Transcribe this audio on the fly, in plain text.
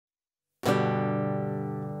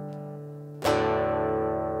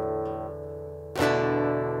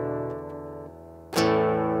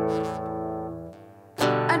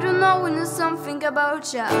don't know when there's something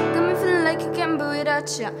about ya. Got me feeling like I can't be without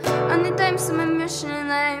ya. Anytime someone mention your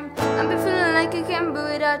name, I be feeling like I can't be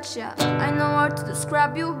without ya. I know how to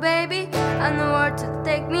describe you, baby. I know how to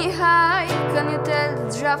take me high. Can you tell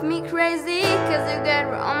it drive me crazy? Cause you get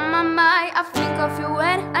on my mind. I think of you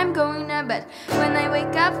when I'm going to bed. When I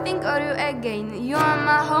wake up, think of you again. You are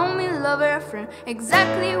my homie, lover, friend.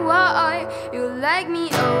 Exactly why you like me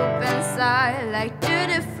open side, like to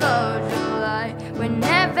the floor, July.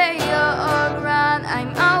 Whenever you're around,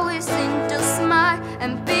 I'm always seem to smile.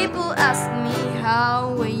 And people ask me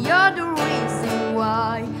how, well, you're the reason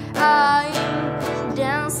why. I'm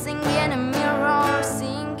dancing in a mirror,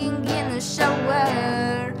 singing in a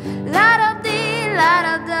shower. Ladade,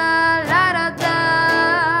 ladada, ladada.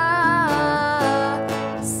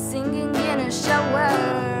 Singing in a shower.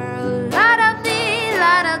 Ladade,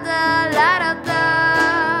 ladada, ladada.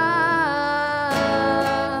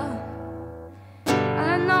 I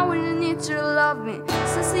don't know when you need to love me.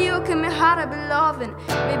 Since you can be hard to be loving.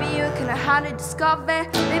 Maybe you can hard to discover.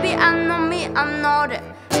 Maybe I know me, I know that.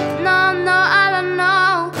 No, I don't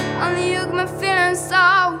know. Only you got me feeling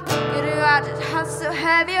so. You're the heart that has to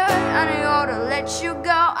have you, and I ought to let you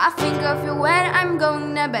go. I think of you when I'm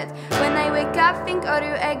going to bed. When I wake up, think of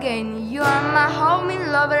you again. You are my homie,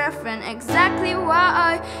 lover, friend. Exactly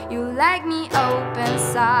why you like me open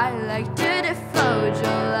side, like to the 4th of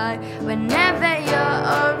July. Whenever you're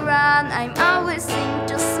around, I'm always seem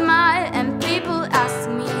to smile. And people ask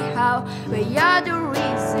me how, well, you're the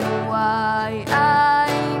reason why.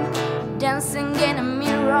 I'm dancing in a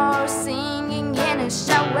mirror, singing in a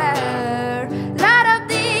shower.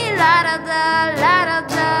 Ladade, ladada,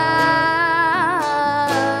 ladada.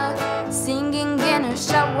 Singing in a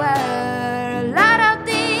shower.